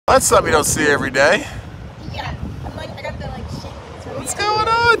That's something you don't see every day. Yeah, I'm like, I got the like shake. What's going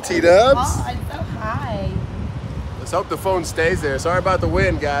on, T-Dubs? Oh, I'm so high. Let's hope the phone stays there. Sorry about the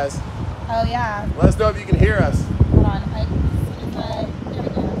wind, guys. Oh yeah. Let us know if you can hear us. Hold on. There we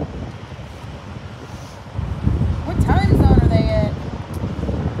go. What time zone are they in?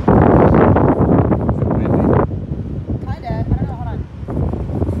 Kinda. I don't know. Hold on.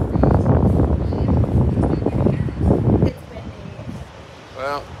 It's windy.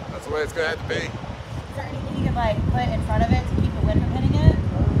 Well, that's the way it's gonna have to be. Is there anything you could like put in front of it to keep the wind from hitting it?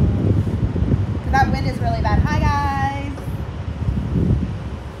 Because that wind is really bad. Hi guys.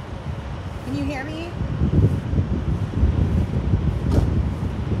 Can you hear me?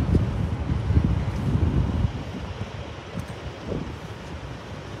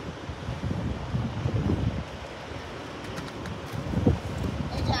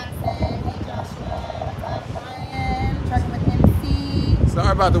 Hey Jackson. Hey Joshua. What's up, Brian? Trucking with MC.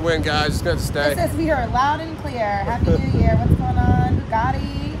 Sorry about the wind, guys. Just gonna have to stay. It says we are loud and clear. Happy New Year. What's going on?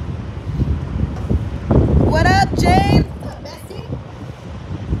 Bugatti. What up, James? What's up, Bessie?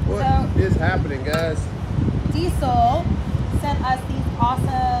 What is happening, guys? Diesel sent us these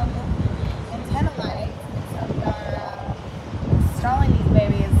awesome antenna lights. So we are installing these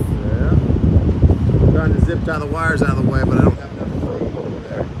babies. Yeah. I'm trying to zip tie the wires out of the way, but I don't have enough room over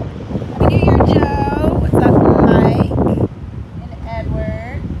there. Happy New Year, Joe. What's up, Mike? And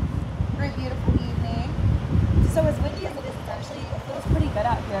Edward. Great, beautiful evening. So as windy as it is, it's actually, it feels pretty good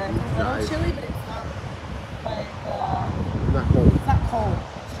out here. It's a little Nice. chilly, but it's not like, Not cold. it's not cold.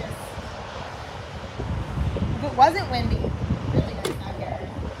 It's just, if it wasn't windy, really nice out here.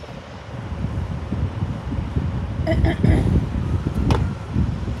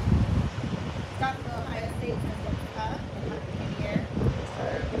 Got the Ohio State up in here.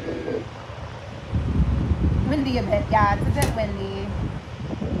 Windy a bit, yeah, it's a bit windy.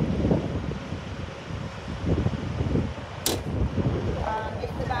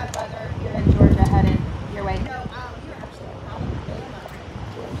 It's the bad weather here in Georgia headed your way. No, you're actually out of Alabama.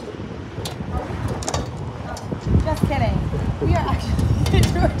 Just kidding. We are actually in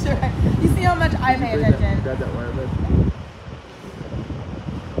Georgia. You see how much I pay attention. Grab that wire, bud.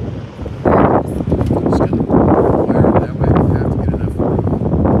 That way, you have to get enough room.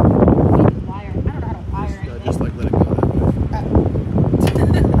 Wire. I don't know how to wire anything. Just like let it go that way. I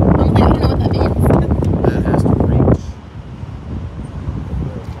don't know what that means. That has to reach.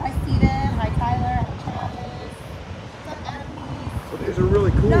 Hi, Steven. Hi, Tyler. Hi, Travis. What's up, Adam? Well, these are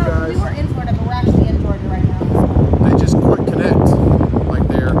really cool, No, guys. we were in Florida, but we're actually in Georgia right now. They just quick connect. Like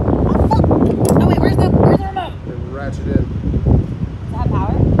they're Oh, wait, where's the remote? ratchet in. Does that have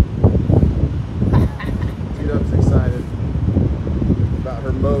power? T-Dub's excited about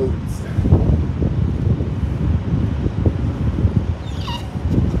her modes.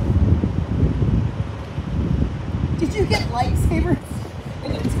 Did you get lightsabers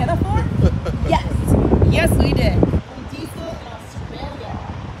in antenna form? Yes. Yes, we did. From Diesel in Australia.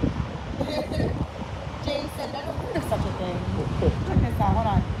 James said, never heard of such a thing. Check this out. Hold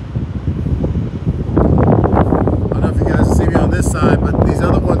on. I don't know if you guys see me on this side, but these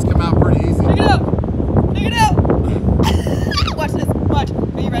other ones come out pretty easy. Check it out. Check it out. Watch this. Watch.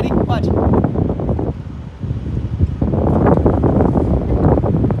 Are you ready? Watch.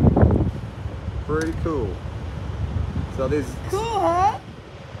 Pretty cool. So these, Cool, huh?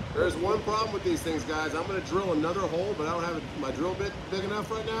 there's one problem with these things, guys. I'm going to drill another hole, but I don't have my drill bit big enough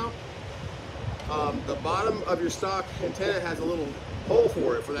right now. The bottom of your stock antenna has a little hole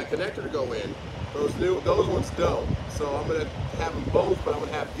for it, for that connector to go in. Those ones don't. So I'm going to have them both, but I'm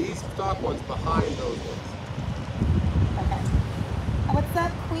going to have these stock ones behind those ones. Okay. What's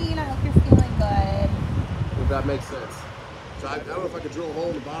up, Queen? I hope you're feeling good. If that makes sense. So I don't know if I could drill a hole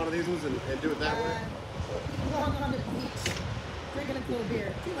in the bottom of these ones and do it that way. Walking on the beach, drinking a cool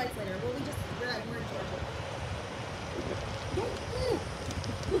beer. 2 lights later. Well, we're in Georgia.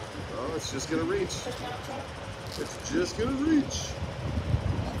 Oh, it's just going to reach. It's just going to reach.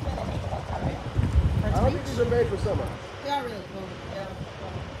 I don't think these are made for summer. They are really cool. Yeah.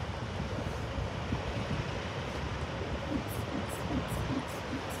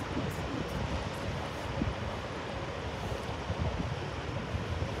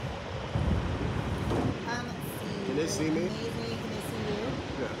 Can they see me? Can they see you?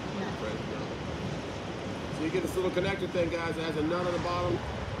 Yeah. No. Right. So you get this little connector thing, guys. It has a nut on the bottom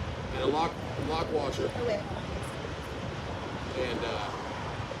and a lock washer. Oh, wait. And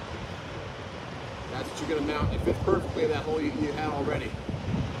that's what you're going to mount. It fits perfectly in that hole you had already.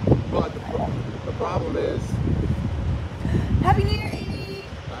 But the problem is... Happy New Year, Amy!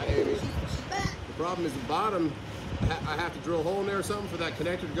 Hi, Amy. She's back. The problem is the bottom I have to drill a hole in there or something for that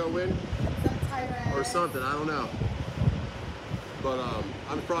connector to go in, or something. I don't know. But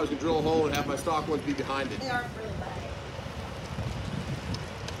I'm probably gonna drill a hole and have my stock ones be behind it. They are really bad.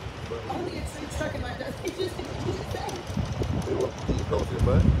 Only a tree truck in my desk. He just said. You go for your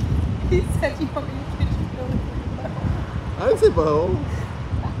butt? He said you want me to finish building for your butt. I didn't say butthole.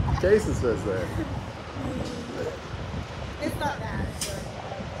 Jason says that. It's not bad.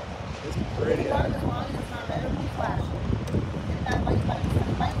 It's pretty. As long as it's not red or flash. Get that light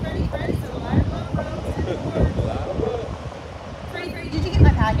ready, so the light on the road. Pretty. Did you get my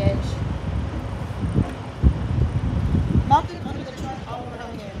package? Nothing under the truck all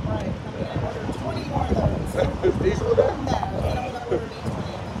around here. Right. I'm going to order 20 more of those. Is Diesel in there? No, I'm going to order me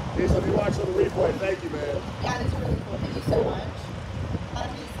 20. Diesel, if you watch on the replay, thank you, man. Yeah, that's really cool. Thank you so much.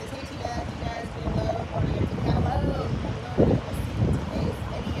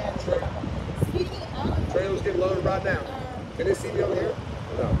 Trailer's getting loaded right now. Can they see me over here?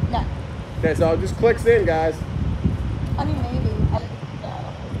 No. No. Okay, so it just clicks in, guys. I mean, maybe.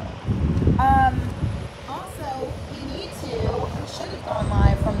 Also, we should have gone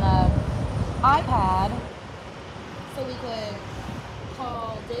live from the iPad so we could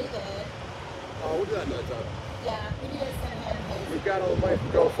call David. Oh, we'll do that another time. Yeah, we need to send him his. We've got all the money for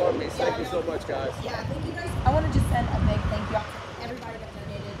GoFundMe. Thank you so much, guys. Yeah, thank you guys. I want to just send a big thank you out to everybody that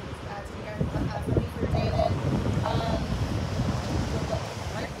donated to you guys. Something for David.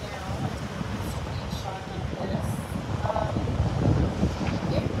 Right now, I'm taking a screenshot of this.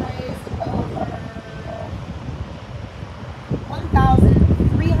 It raised over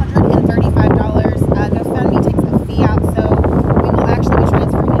 $1,335. GoFundMe takes a fee out, so we will actually be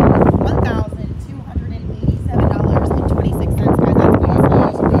transferring him $1,287.26, guys. That's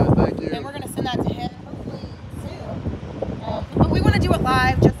awesome, guys. Thank you. And we're going to send that to him hopefully soon. But we want to do it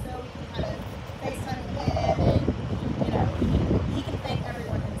live just so we can kind of FaceTime with him and, he can thank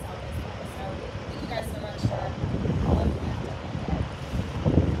everyone himself as well. So thank you guys so much for all of you.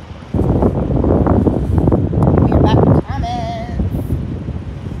 We are back with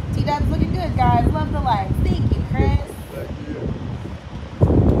comments. T-Dub's looking good, guys. Love the lights. Thank you, Chris. Thank you.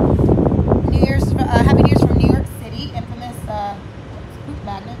 Happy New Year's from New York City, infamous spook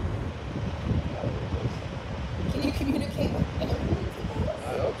magnet. Can you communicate with aliens? I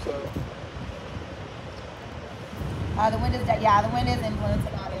hope so. The wind is dead. Yeah, the wind is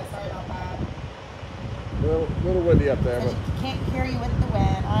influencing audio. Sorry about that. A little windy up there, but She can't hear you with the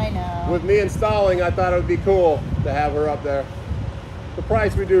wind. I know. with me installing, I thought it would be cool to have her up there. The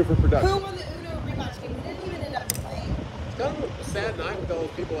price we do for production. Who won the Uno rematch game? We didn't even end up playing. It's kind of a sad night with all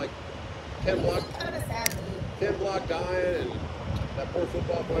those people like Ken Block dying and that poor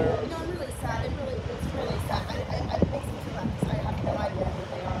football player. No, I'm really sad. It's really sad. It makes me feel bad because I have no idea who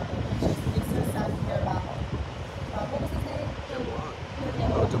they are. It's so sad to hear about. What was his name? Ken Block.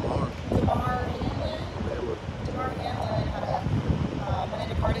 Oh, Jamar. Damar Hamlin had went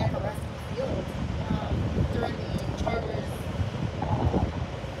into cardiac arrest in the field during the Chargers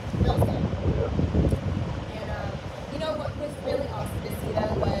Bills game. And what was really awesome to see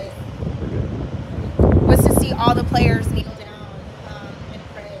though was to see all the players kneel down and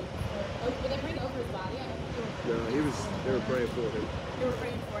pray. Were they praying over his body? No, they were praying for him. They were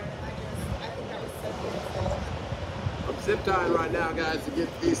praying for him. I think that was so beautiful. I'm zip tying right now, guys, to get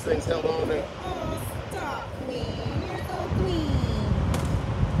these things held on there. Oh, stop, Queen. You're so clean.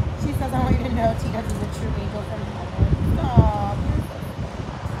 She says, I want you to know T-Dubs is a true angel from heaven. Stop.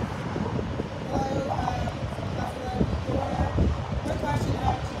 Hello, what question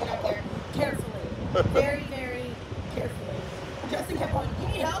how did you get up there? Carefully. Very, very carefully. Justin kept going, you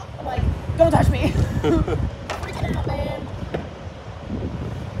need help? I'm like, don't touch me. Freaking out, man.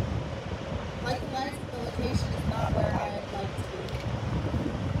 Like the location is not where I'd like to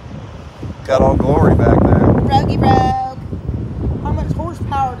be. Got all glory back there. Rogie Rogue. How much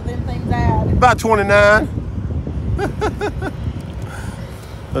horsepower do them things add? About 29.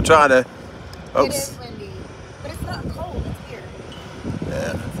 I'm trying to. It is windy, but it's not cold. It's weird.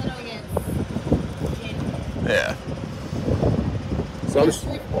 Yeah. Considering it's January. Yeah. So I'm just.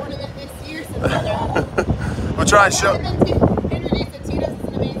 We've ornament this year since We'll try and show. Introduced that Tito's is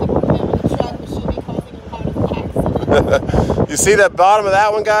an amazing ornament with a truck, but she'll be causing a lot of accidents. You see that bottom of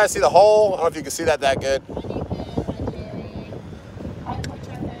that one, guys? See the hole? I don't know if you can see that good.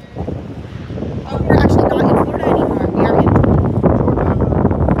 We're actually not in Florida anymore. We are in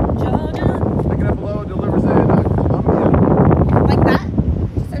Georgia. Picking up a load, delivers in Columbia. Like that.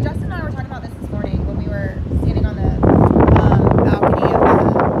 So Justin and I were talking about this morning when we were standing on the balcony of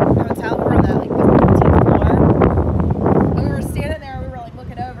the hotel. We were on the 15th floor. And we were standing there and we were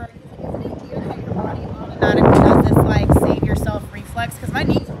looking over. And he's like, isn't it weird how your body automatically does this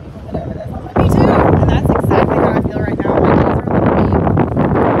Me too. And that's exactly how I feel right now. My knees are literally.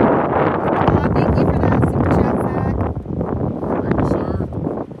 Thank you for that super chat, Zach. Thank you, sir.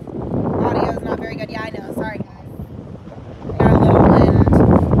 Audio is not very good. Yeah, I know. Sorry, guys. We got a little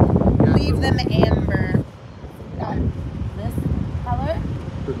wind. Leave them amber. We got this color.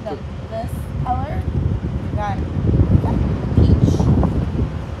 We got this color. We got peach.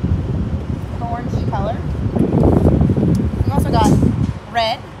 An orangey color. We also got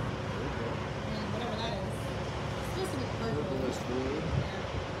red. And whatever that is. It's supposed to be purple. Yeah.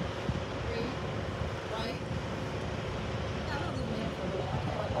 Green. White. Yeah, I'm not leaving it for a little. I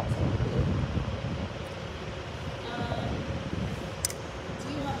can't let that stay. Do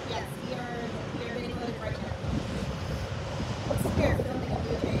you have, yes, we are getting loaded right now. What's here? Filming a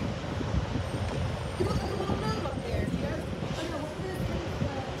movie. You look like a little gnome up there. Do you guys? Oh no, what's this thing?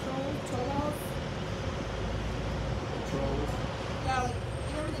 Troll dolls? Trolls. Yeah, like,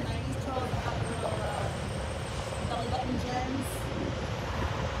 you remember the 90s trolls that had the little belly button gems?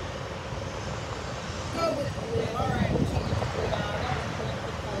 Go with blue. Alright, we'll change it to blue now. That was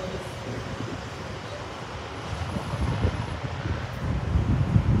collective colors.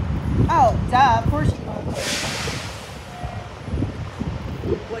 Oh, duh, of course you know.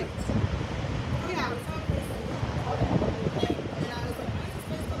 Blue plates. Oh yeah, I was so pissed. And then I was like, why is this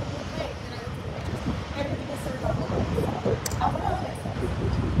place called a blue plate? And then I looked at the pictures. Everything is served on blue plates. I was like, oh, that makes sense.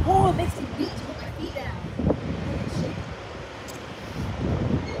 Oh, it makes me beat to put my feet down. Shit.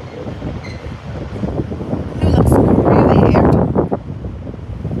 Who looks really here?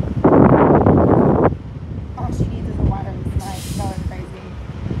 All she needs is a wireless mic. Going crazy.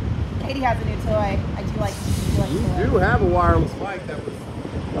 Katie has a new toy. I do like You toys. do have a wireless mic that was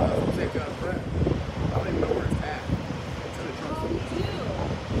taken out of prep. I don't even know where it's at. It's in the trunk Oh, somewhere. we do.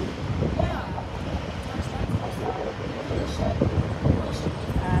 Yeah.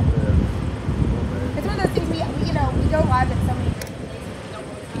 It's one of those things we go live at so many different places we don't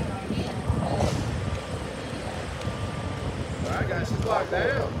really have it on hand. All right, guys, she's locked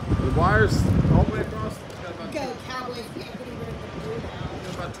down. The wires all the way across. She's got about, Go Cowboys. We are getting rid of the blue now.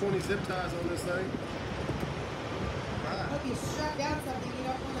 she's got about 20 zip ties on this thing. All I right. hope you strap down something you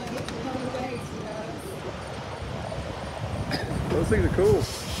don't want to hit your own waist, Those things are cool.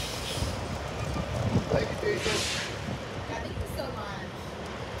 Thank you, Jason. Yeah, thank you so much.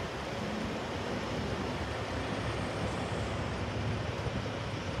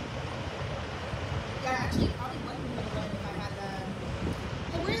 Yeah, actually, it probably wouldn't be the one if I had the.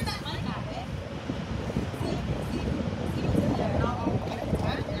 Hey, where's that mic at, Vic? See what's in there, and I'll get it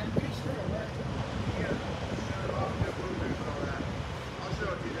back, and I'm pretty sure it'll work. Yeah. I'll show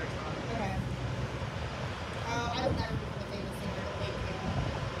it to you next time. Okay. I would never be the famous singer, but thank you.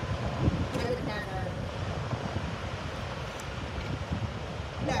 I would never.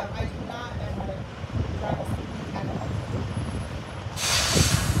 No, I do not know how to drive a speed at all.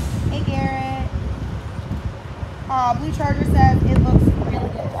 Hey, Garrett. Blue Charger says it looks really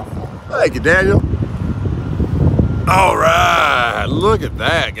good, Justin. Thank you, Daniel. All right, look at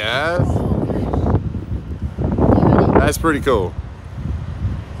that, guys. That's pretty cool.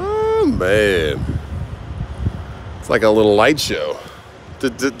 Oh man, it's like a little light show.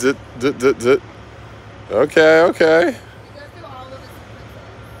 Okay, okay.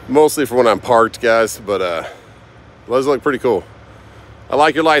 Mostly for when I'm parked, guys, but those look pretty cool. I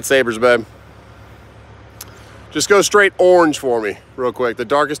like your lightsabers, babe. Just go straight orange for me, real quick. The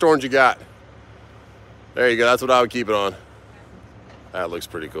darkest orange you got. There you go. That's what I would keep it on. That looks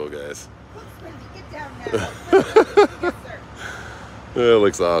pretty cool, guys. Get down now. Yes, sir. That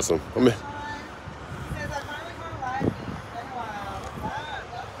looks awesome. I mean, Says I finally caught a live feed. It's been a while.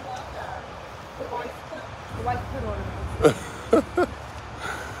 The white hood ornaments.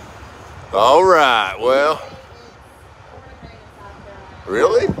 all right. Well,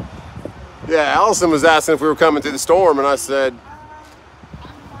 really? Yeah, Allison was asking if we were coming through the storm, and I said,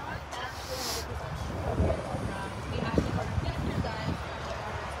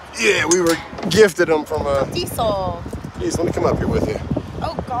 yeah, we were gifted them from Diesel. Geez, let me come up here with you.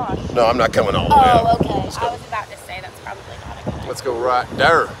 Oh gosh. No, I'm not coming all the way Oh, up. okay. I was about to say that's probably not a good idea. Let's go right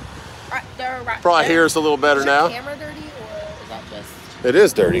there. Right there, right Probably there. hear us a little better Is now. your camera dirty, or is that just? It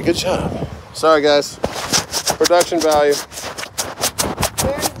is dirty. Good job. Sorry, guys. Production value.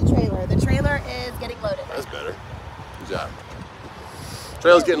 Where's the trailer? The trailer is getting loaded. That's better. Good job.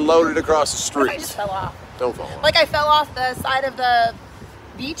 Trail's getting loaded across the What if I just street. fell off? Don't fall off. Like I fell off the side of the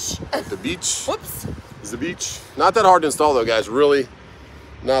beach. The beach Whoops. is the beach. Not that hard to install, though, guys. Really,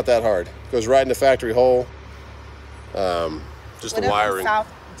 not that hard. Goes right in the factory hole. Just What the up, wiring. South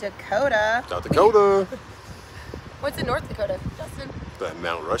Dakota. South Dakota. What's in North Dakota, Justin? That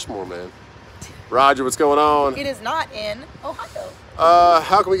Mount Rushmore, man. Roger, what's going on? It is not in Ohio.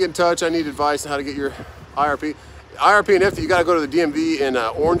 How can we get in touch? I need advice on how to get your IRP. IRP and IFTA, you got to go to the DMV in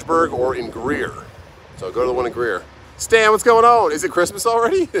Orangeburg or in Greer. So go to the one in Greer. Stan, what's going on? Is it Christmas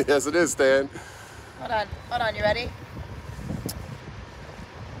already? Yes, it is, Stan. Hold on, you ready?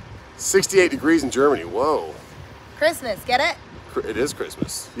 68 degrees in Germany, whoa. Christmas, get it? It is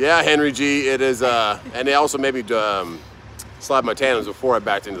Christmas. Yeah, Henry G, it is, and they also made me slide my tandems before I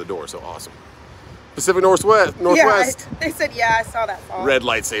backed into the door, so awesome. Pacific Northwest. Yeah, they said, yeah, I saw that song. Red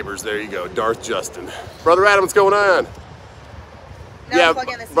lightsabers, there you go, Darth Justin. Brother Adam, what's going on? Now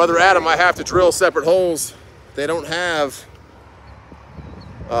Yeah, Brother Adam, I have to drill separate holes. They don't have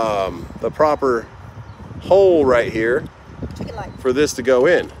the proper hole right here for this to go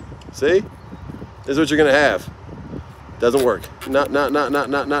in. See? This is what you're gonna have. Doesn't work.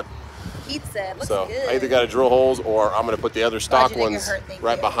 Not. Heat said, looks So good. I either got to drill holes or I'm gonna put the other stock ones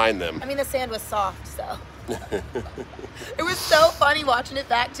right behind them. I mean, the sand was soft, so. It was so funny watching it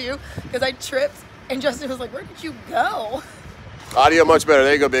back too, because I tripped and Justin was like, where did you go? Audio much better.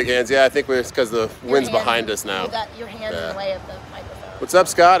 There you go, big hands. Yeah, I think it's because the wind's behind us now. You got your hands in the way of the microphone. What's up,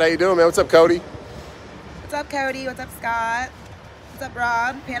 Scott? How you doing, man? What's up, Cody? What's up, Cody? What's up, Scott? What's up,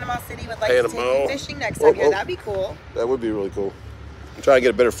 Rob? Panama City would like to take you fishing next time here. That'd be cool. That would be really cool. I'm trying to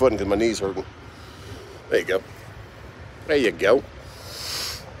get a better footing because my knee's hurting. There you go. There you go.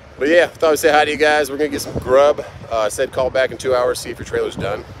 But yeah, thought I'd say hi to you guys. We're gonna get some grub. I said call back in 2 hours, see if your trailer's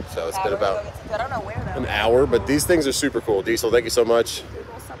done. So it's been about an hour, but these things are super cool. Diesel, thank you so much.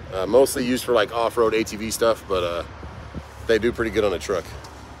 Mostly used for like off-road ATV stuff, but they do pretty good on a truck.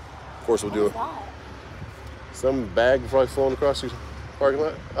 Of course, we'll do some bag probably flowing across your parking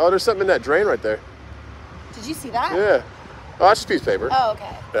lot. Oh, there's something in that drain right there. Did you see that? Yeah. Oh, that's just a piece of paper. Oh,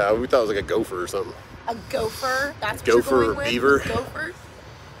 okay. Yeah, we thought it was like a gopher or something. A gopher? That's what gopher you're or going with? beaver. Gophers?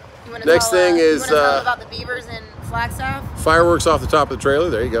 You wanna Next tell, thing you is wanna tell about the beavers in Flagstaff? Fireworks off the top of the trailer.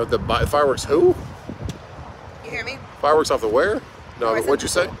 There you go. The fireworks. Who? You hear me? Fireworks off the where? No, what'd you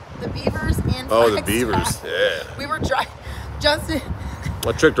say? The beavers in Flagstaff. Oh, the beavers. Yeah. We were driving. Justin.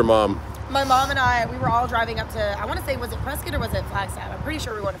 I tricked her mom. My mom and I, we were all driving up to, I want to say, was it Prescott or was it Flagstaff? I'm pretty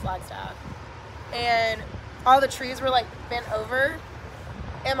sure we went to Flagstaff. And all the trees were like bent over.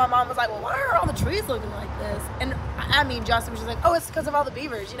 And my mom was like, well, why are all the trees looking like this? And I mean, Justin was just like, oh, it's because of all the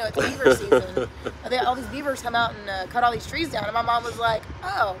beavers. You know, it's beaver season. All these beavers come out and cut all these trees down. And my mom was like,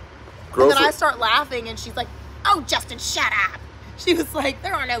 oh. And then I start laughing and she's like, oh, Justin, shut up. She was like,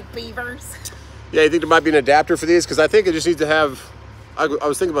 there are no beavers. Yeah, you think there might be an adapter for these? Because I think it just needs to have, I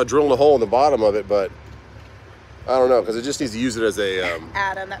was thinking about drilling a hole in the bottom of it, but I don't know, because it just needs to use it as a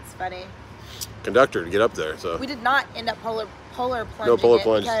Adam, that's funny. Conductor to get up there. So we did not end up polar plunging no polar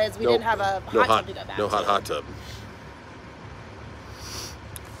plunge because we didn't have a hot tub to go back to. No hot tub.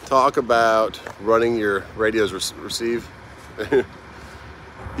 Talk about running your radios receive.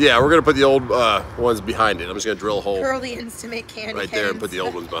 Yeah, we're gonna put the old ones behind it. I'm just gonna drill a hole. Curl the ends to make candy right there and put the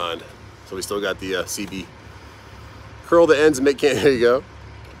old ones behind. So we still got the CB. Curl the ends and make candy. There you go.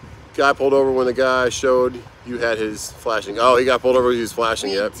 Guy pulled over when the guy showed you had his flashing. Oh, he got pulled over when he was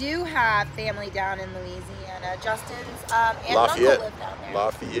flashing. Yep. We do have family down in Louisiana. Justin's aunt and uncle Lafayette. live down there.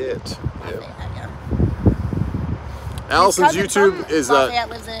 Lafayette. Yep. Yeah. Allison's YouTube is Lafayette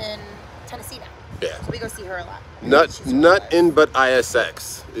lives in Tennessee now. Yeah. So we go see her a lot. Nut in but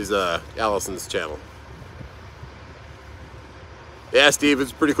ISX is Allison's channel. Yeah, Steve,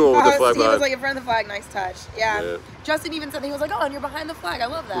 it's pretty cool with the flag Steve behind. was like in front of the flag, nice touch. Yeah. Justin even said, he was like, oh, and you're behind the flag. I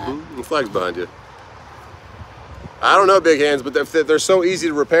love that. The flag's behind you. I don't know, big hands, but they're so easy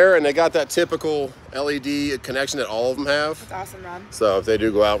to repair, and they got that typical LED connection that all of them have. That's awesome, Ron. So if they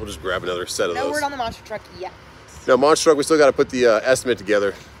do go out, we'll just grab another set of those. No word on the monster truck yet. No, monster truck, we still got to put the estimate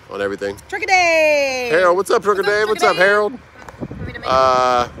together on everything. Trucker Day! Harold, what's up, Trucker Dave? What's up, Harold?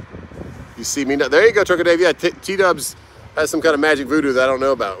 You see me now? There you go, Trucker Dave. Yeah, T-Dubs has some kind of magic voodoo that I don't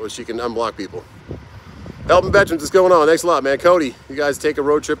know about, where she can unblock people. Helping veterans, what's going on? Thanks a lot, man. Cody, you guys take a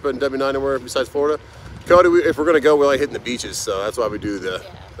road trip in W9 anywhere besides Florida? Cody, if we're going to go, we like hitting the beaches, so that's why we do the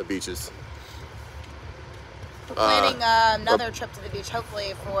beaches. We're planning another trip to the beach,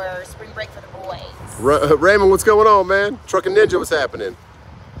 hopefully for spring break for the boys. Raymond, what's going on, man? Trucking Ninja, what's happening?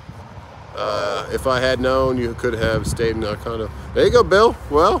 If I had known, you could have stayed in a condo. There you go, Bill.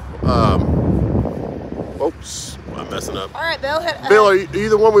 Well, oops, I'm messing up. All right, Bill. Bill, are you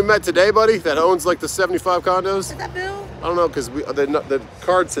the one we met today, buddy, that owns like the 75 condos? Is that Bill? I don't know, because the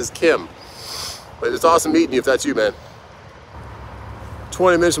card says Kim. But it's awesome meeting you if that's you, man.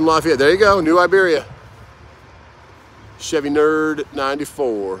 20 minutes from Lafayette. There you go, New Iberia. Chevy Nerd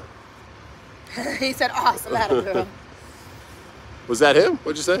 94. He said awesome, Adam. Was that him?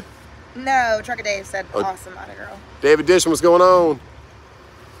 What'd you say? No, Trucker Dave said, Oh. awesome, Atta girl. David Dishon, what's going on?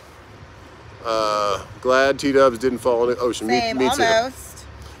 Glad T-Dubs didn't fall in the ocean. Same, Me too. almost.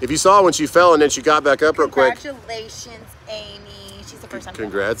 If you saw when she fell and then she got back up real quick. Congratulations, Amy. She's the first time.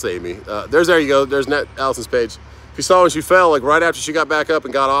 Congrats, Amy. There you go. There's Allison's page. If you saw when she fell, like right after she got back up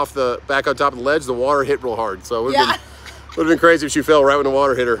and got off back on top of the ledge, the water hit real hard. So it would have been crazy if she fell right when the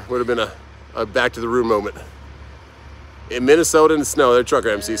water hit her. Would have been a back to the room moment. In Minnesota in the snow, they're Trucker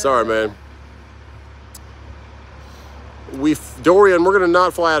MC. Sorry, man. Dorian, we're gonna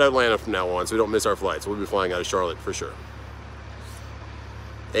not fly out of Atlanta from now on, so we don't miss our flights. We'll be flying out of Charlotte for sure.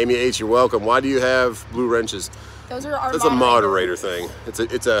 Amy H, you're welcome. Why do you have blue wrenches? Those are our That's a moderator thing.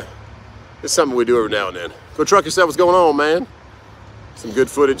 It's something we do every now and then. Go truck yourself. What's going on, man? Some good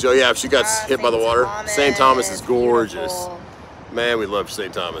footage. Oh yeah, she got hit by the water. St. Thomas is gorgeous. Beautiful. Man, we love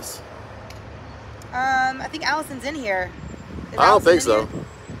St. Thomas. I think Allison's in here. I don't think so.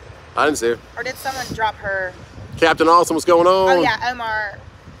 I didn't see her. Or did someone drop her? Captain Awesome, what's going on? Oh yeah,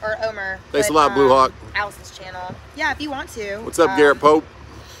 Omer. Thanks a lot, Blue Hawk. Allison's channel. Yeah, if you want to. What's up, Garrett Pope?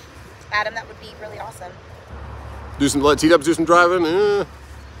 Adam, that would be really awesome. Let T-Dubs do some driving?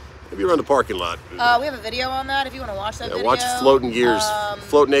 Maybe around the parking lot. We have a video on that if you want to watch that video. Watch Floating Gears.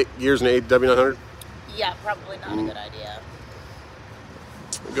 Floating Gears in a W900? Yeah, probably not a good idea.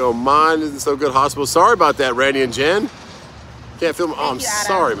 Go, mine isn't so good, hospital. Sorry about that, Randy and Jen. Can't film. Oh, I'm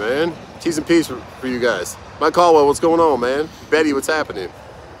sorry, man. T's and P's for you guys. Mike Caldwell, what's going on, man? Betty, what's happening?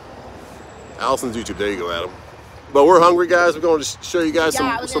 Allison's YouTube. There you go, Adam. But we're hungry, guys. We're going to show you guys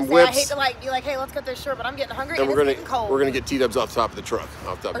some whips. I hate to be like, hey, let's cut this short, but I'm getting hungry and we're it's cold. We're gonna get T-Dubs off the top of the truck.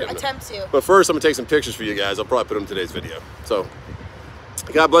 Or attempt to. But first, I'm gonna take some pictures for you guys. I'll probably put them in today's video. So,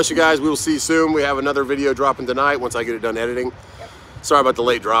 God bless you guys. We will see you soon. We have another video dropping tonight once I get it done editing. Yep. Sorry about the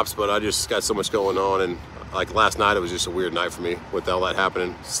late drops, but I just got so much going on, and like last night, it was just a weird night for me with all that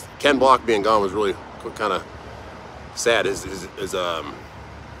happening. Ken Block being gone was really kind of sad. His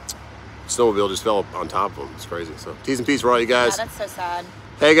snowmobile just fell on top of him. It's crazy. So T's and P's for all you guys. Yeah, that's so sad.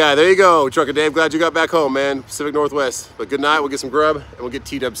 Hey guy, there you go. Trucker Dave, glad you got back home, man. Pacific Northwest. But good night. We'll get some grub and we'll get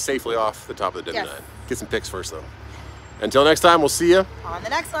T-Dubs safely off the top of the W9. Get some pics first though. Until next time, we'll see you on the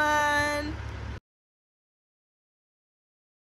next one.